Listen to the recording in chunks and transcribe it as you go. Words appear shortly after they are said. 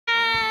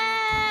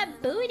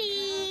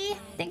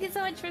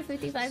much for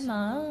 55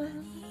 months.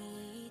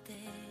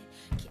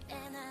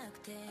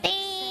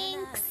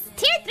 Thanks.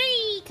 Tier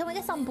 3. Can we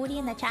get some booty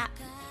in the chat?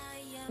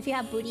 If you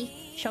have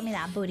booty, show me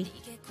that booty.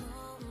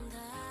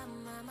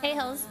 Hey,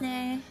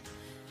 Hostner.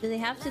 Do they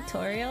have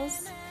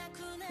tutorials?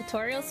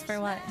 Tutorials for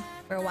what?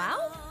 For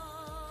WoW?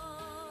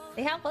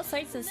 They have all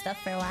sorts of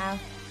stuff for WoW.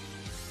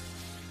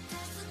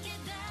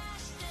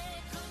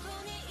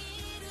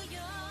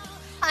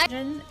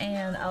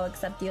 And I'll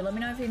accept you. Let me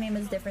know if your name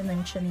is different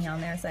than Chinny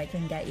on there so I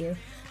can get you.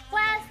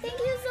 Wes, thank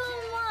you so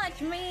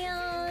much,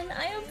 man.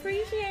 I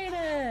appreciate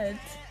it.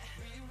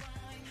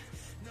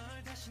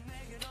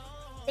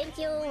 Thank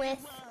you, Wes.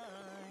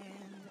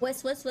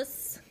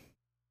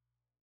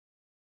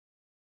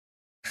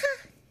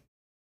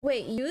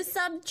 Wait, you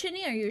subbed,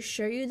 Chinny? Are you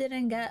sure you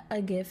didn't get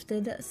a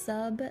gifted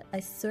sub? I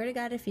swear to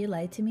God, if you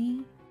lied to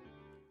me.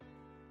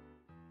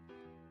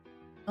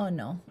 Oh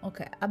no.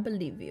 Okay, I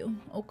believe you.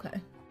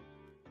 Okay.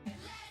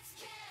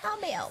 I'll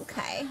be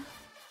okay.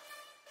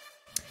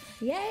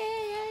 Yeah.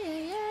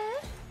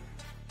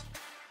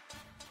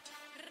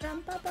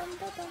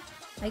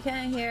 I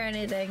can't hear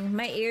anything.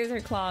 My ears are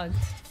clogged.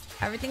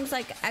 Everything's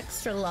like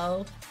extra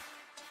low.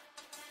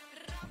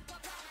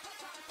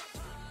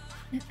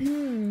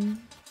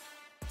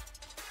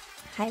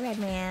 Hi,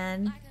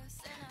 Redman.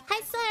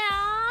 Hi,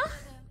 Sarah.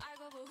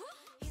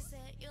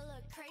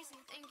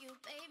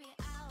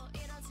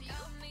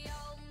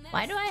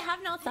 Why do I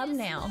have no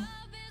thumbnail?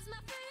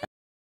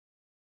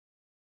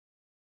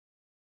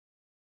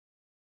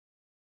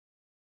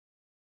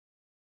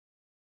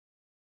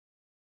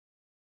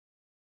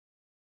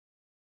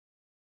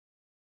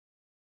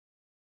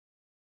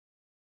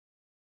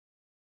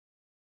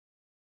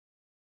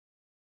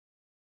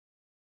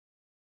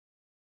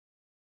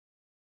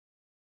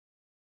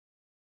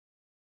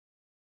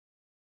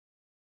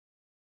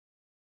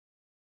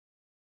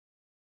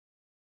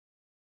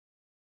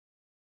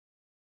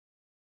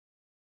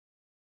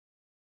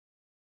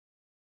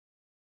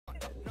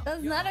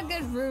 That's not a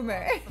good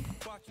rumor.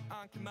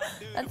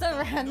 That's a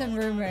random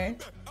rumor.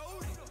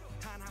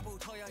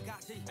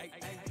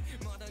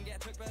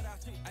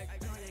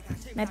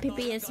 My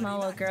pee-pee is small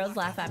while girls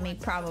laugh at me,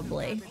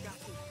 probably.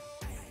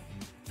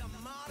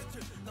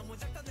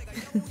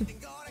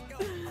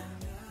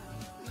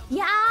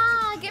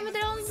 Yeah, Game of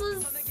Thrones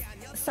was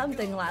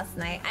something last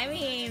night. I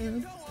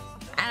mean,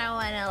 I don't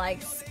want to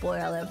like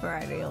spoil it for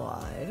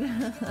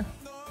anyone.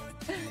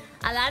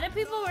 A lot of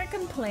people were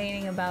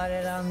complaining about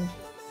it.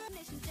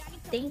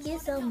 Thank you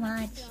so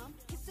much.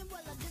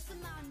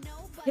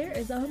 Hair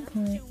is on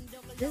point.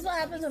 This is what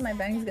happens when my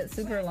bangs get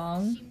super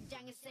long.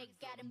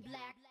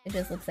 It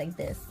just looks like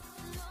this.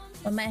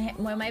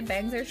 When my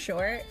bangs are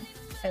short,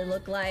 I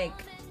look like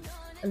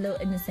a little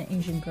innocent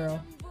Asian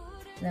girl.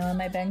 Now when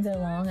my bangs are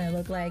long, I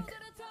look like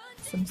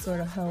some sort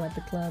of hoe at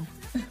the club.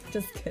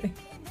 Just kidding.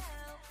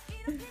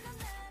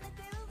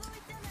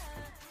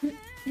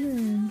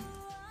 I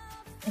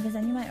can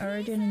send you my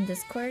origin in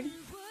Discord.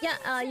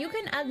 Yeah, you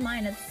can add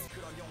mine. It's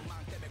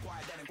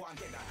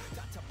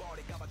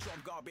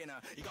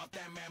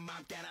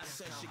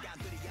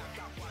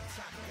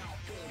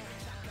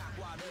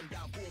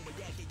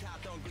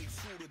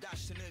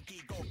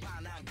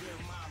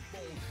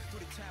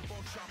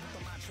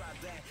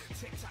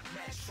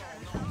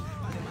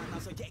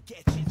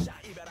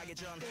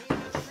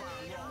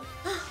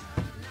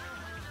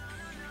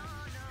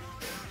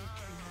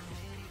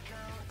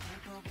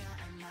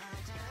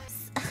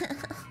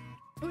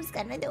who's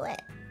gonna do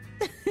it?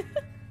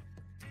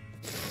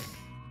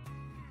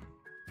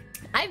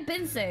 I've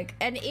been sick,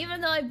 and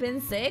even though I've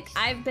been sick,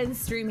 I've been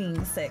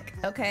streaming sick,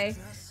 okay?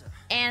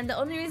 And the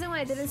only reason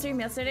why I didn't stream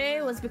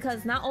yesterday was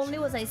because not only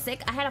was I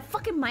sick, I had a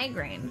fucking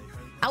migraine.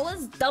 I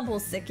was double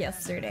sick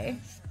yesterday.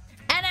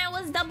 And I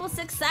was double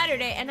sick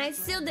Saturday, and I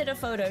still did a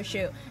photo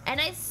shoot. And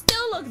I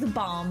still looked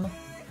bomb.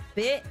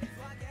 Bit.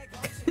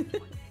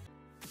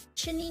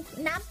 Chinny,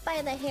 not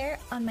by the hair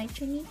on my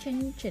chinny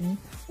chin chin.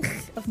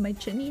 Of my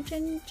chinny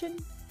chin chin.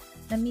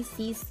 Let me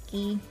see,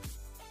 Ski.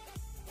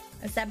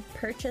 Is that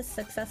purchase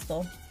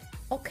successful?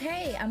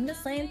 Okay, I'm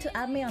just saying to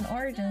add me on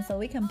Origin so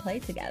we can play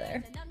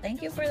together.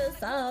 Thank you for the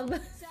sub.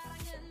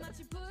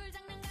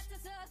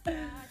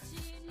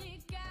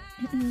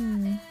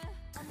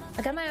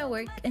 I got my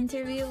work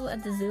interview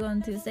at the zoo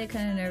on Tuesday,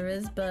 kind of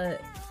nervous,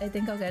 but I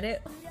think I'll get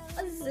it.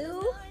 A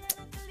zoo?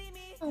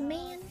 Oh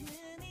man.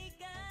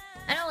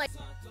 I don't like...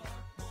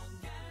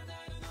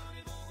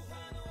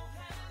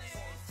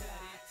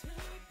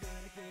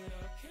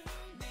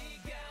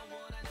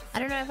 I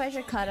don't know if I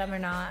should cut him or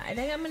not. I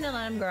think I'm gonna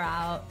let him grow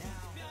out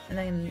and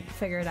then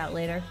figure it out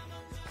later.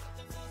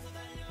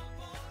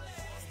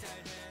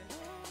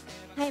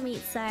 Hi,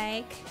 Meat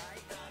Psych.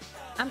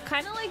 I'm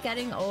kind of like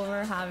getting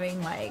over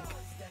having like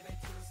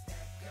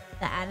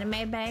the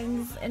anime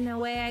bangs in a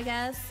way, I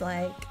guess.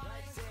 Like,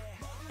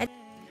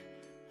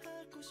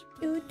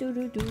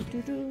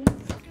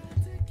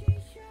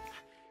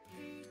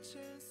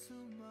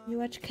 You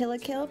watch Kill la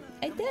Kill?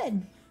 I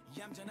did.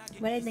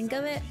 What did I think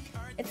of it?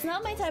 It's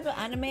not my type of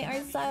anime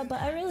art style,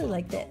 but I really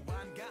liked it.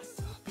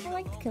 I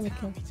liked Kill la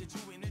Kill.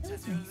 It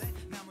was nice.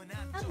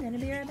 I'm gonna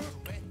be right back.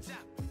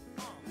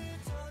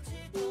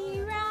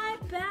 Be right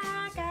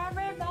back,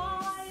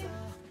 everybody.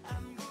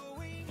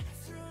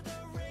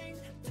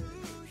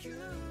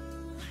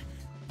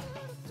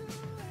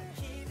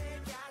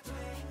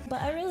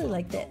 But I really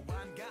liked it.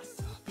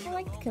 I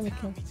liked Kill la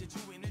Kill.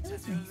 It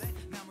was nice.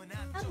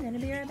 I'm gonna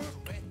be right back.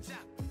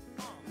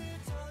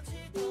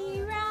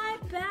 Be right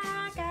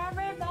back,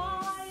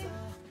 everybody.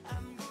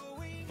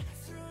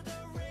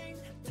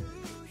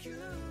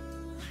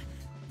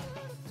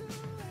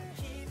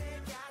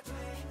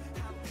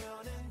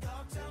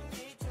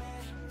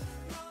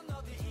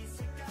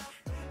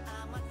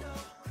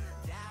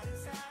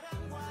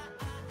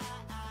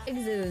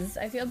 Exudes.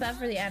 I feel bad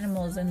for the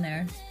animals in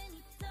there.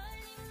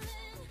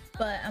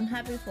 But I'm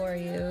happy for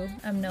you.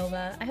 I'm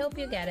Nova. I hope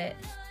you get it.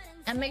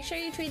 And make sure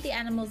you treat the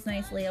animals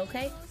nicely,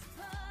 okay?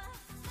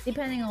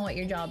 Depending on what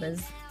your job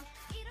is.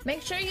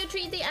 Make sure you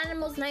treat the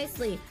animals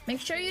nicely.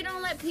 Make sure you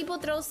don't let people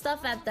throw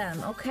stuff at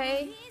them,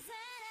 okay?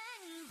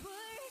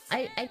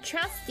 I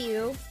trust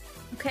you,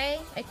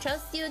 okay? I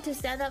trust you to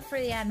stand up for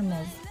the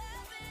animals.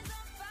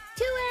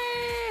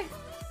 Tour!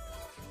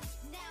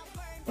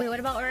 Wait, what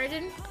about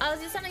Origin? I was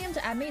just telling him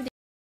to add me.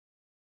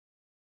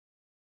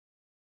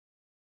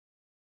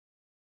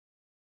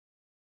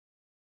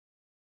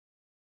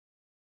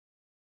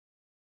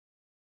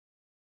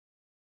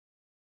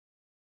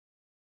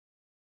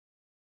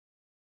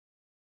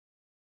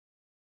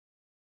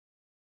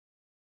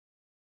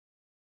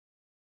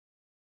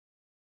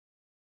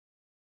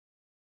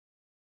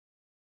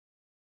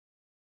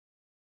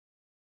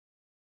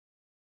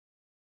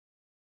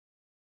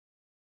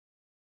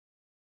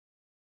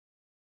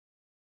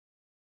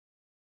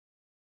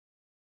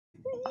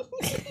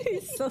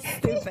 He's so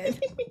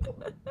stupid.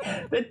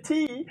 The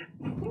tea.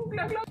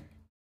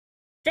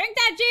 Drink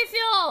that G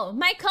Fuel!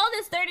 My code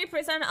is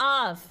 30%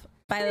 off.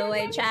 By the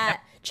way,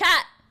 chat.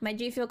 My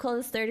G Fuel code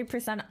is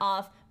 30%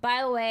 off.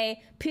 By the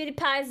way,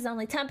 PewDiePie's is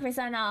only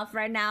 10% off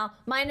right now.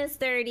 Mine is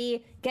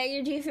 30. Get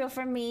your G Fuel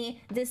from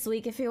me this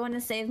week if you want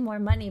to save more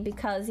money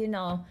because, you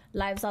know,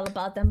 life's all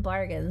about them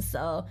bargains.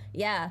 So,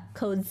 yeah,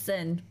 code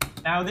SIN.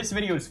 Now, this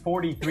video is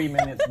 43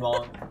 minutes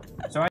long.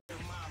 So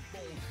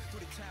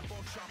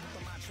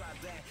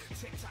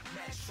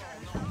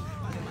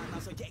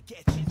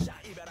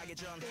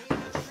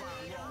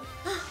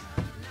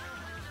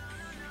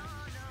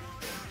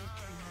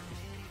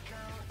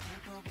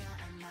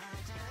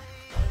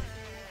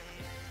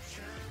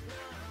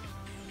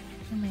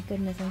Oh my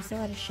goodness, I'm so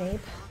out of shape.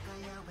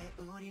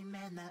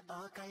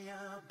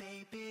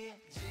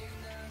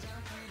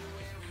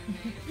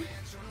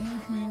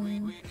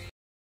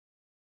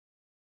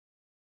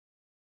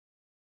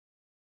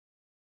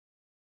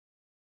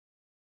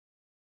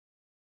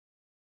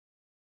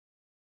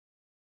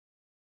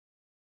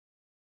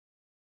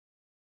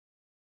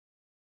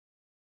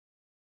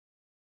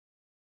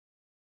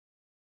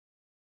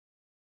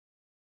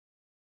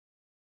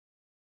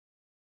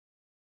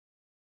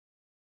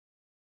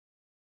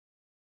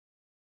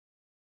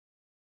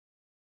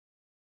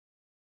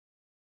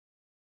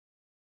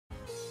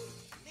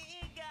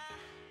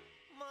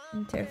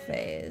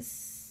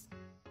 Interface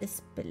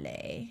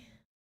display.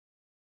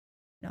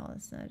 No,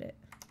 that's not it.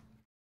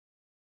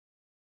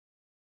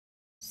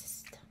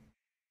 System.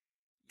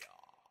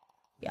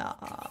 Yeah.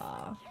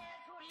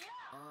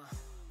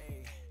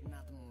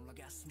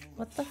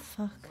 What the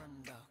fuck?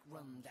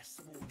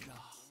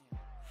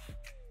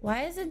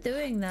 Why is it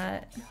doing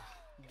that?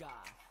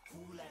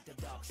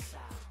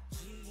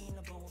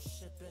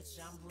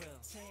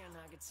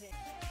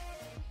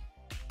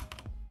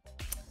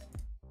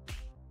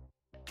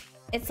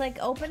 It's like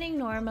opening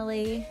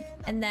normally,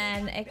 and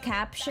then it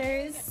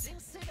captures.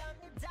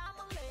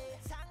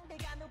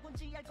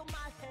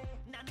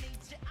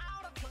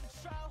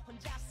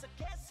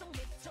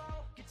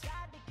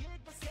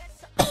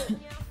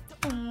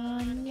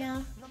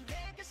 Yeah.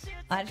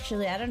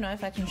 Actually, I don't know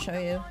if I can show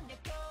you,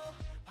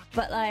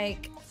 but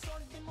like.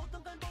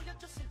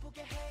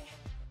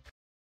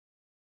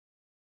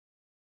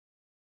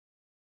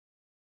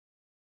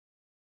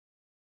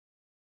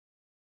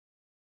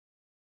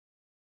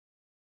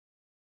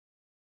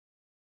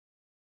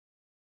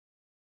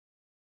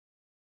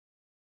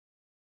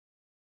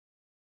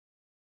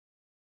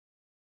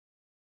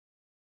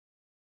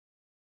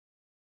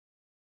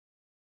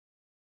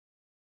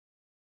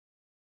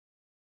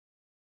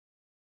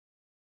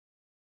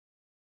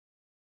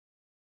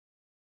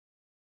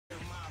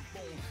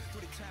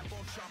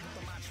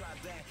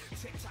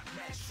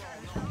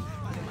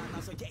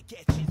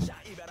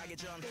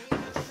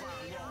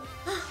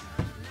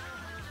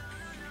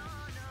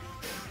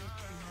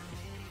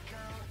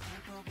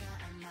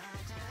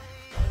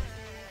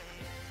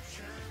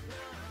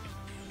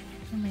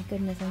 Oh my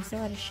goodness, I'm so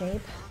out of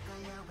shape.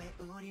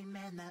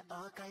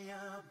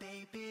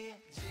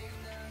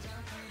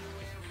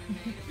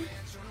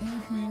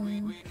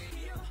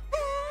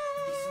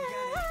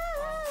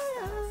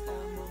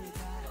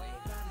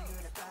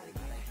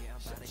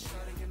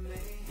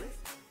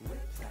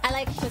 I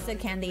like Twisted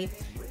Candy.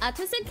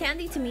 Twisted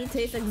candy to me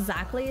tastes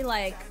exactly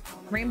like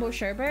rainbow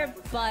sherbet,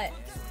 but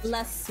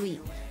less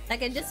sweet.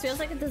 Like it just feels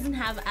like it doesn't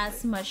have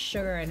as much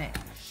sugar in it,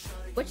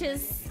 which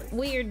is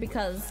weird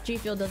because G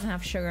Fuel doesn't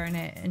have sugar in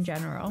it in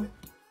general.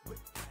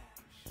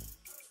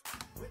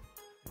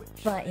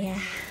 But yeah.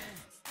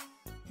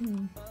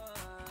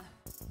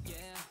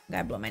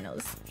 Gotta blow my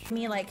nose.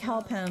 Me like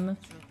help him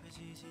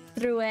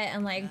through it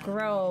and like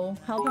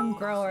help him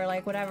grow or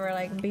like whatever,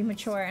 like be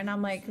mature. And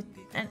I'm like,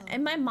 and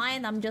in my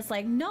mind I'm just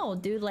like, no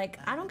dude, like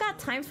I don't got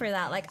time for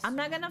that. Like I'm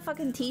not gonna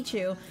fucking teach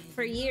you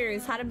for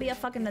years how to be a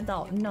fucking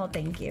adult. No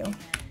thank you.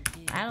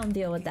 I don't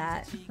deal with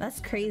that. That's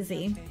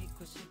crazy.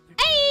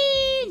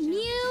 Hey,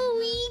 new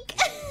week.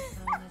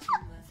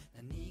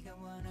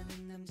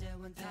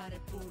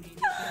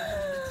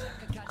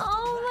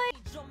 Oh my.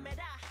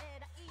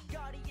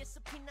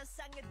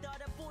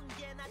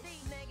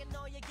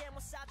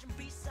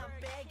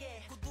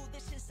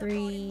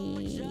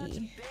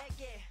 3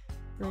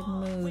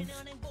 remove.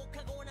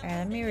 Alright,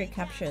 let me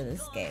recapture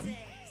this game.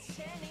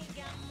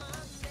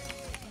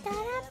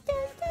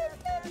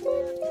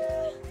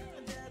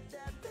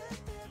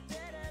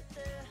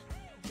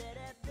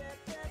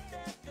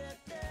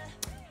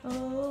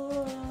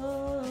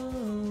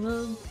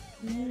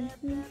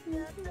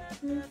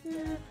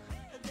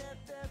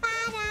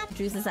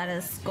 Juices out of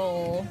his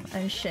skull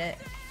and shit.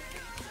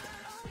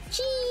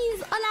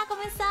 Cheese! Hola,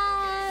 ¿cómo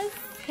estás?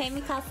 Hey,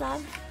 mi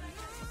casa.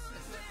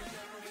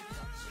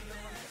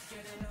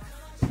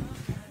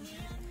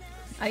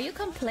 Are you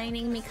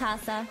complaining, mi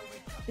casa?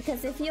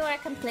 Because if you are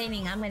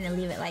complaining, I'm gonna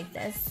leave it like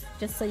this,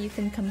 just so you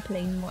can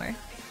complain more.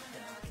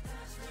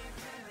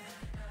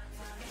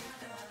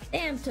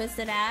 Damn,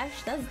 Twisted Ash,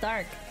 that's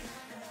dark.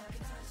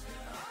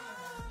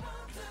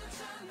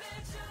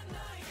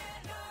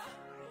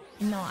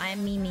 No, I'm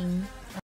memeing.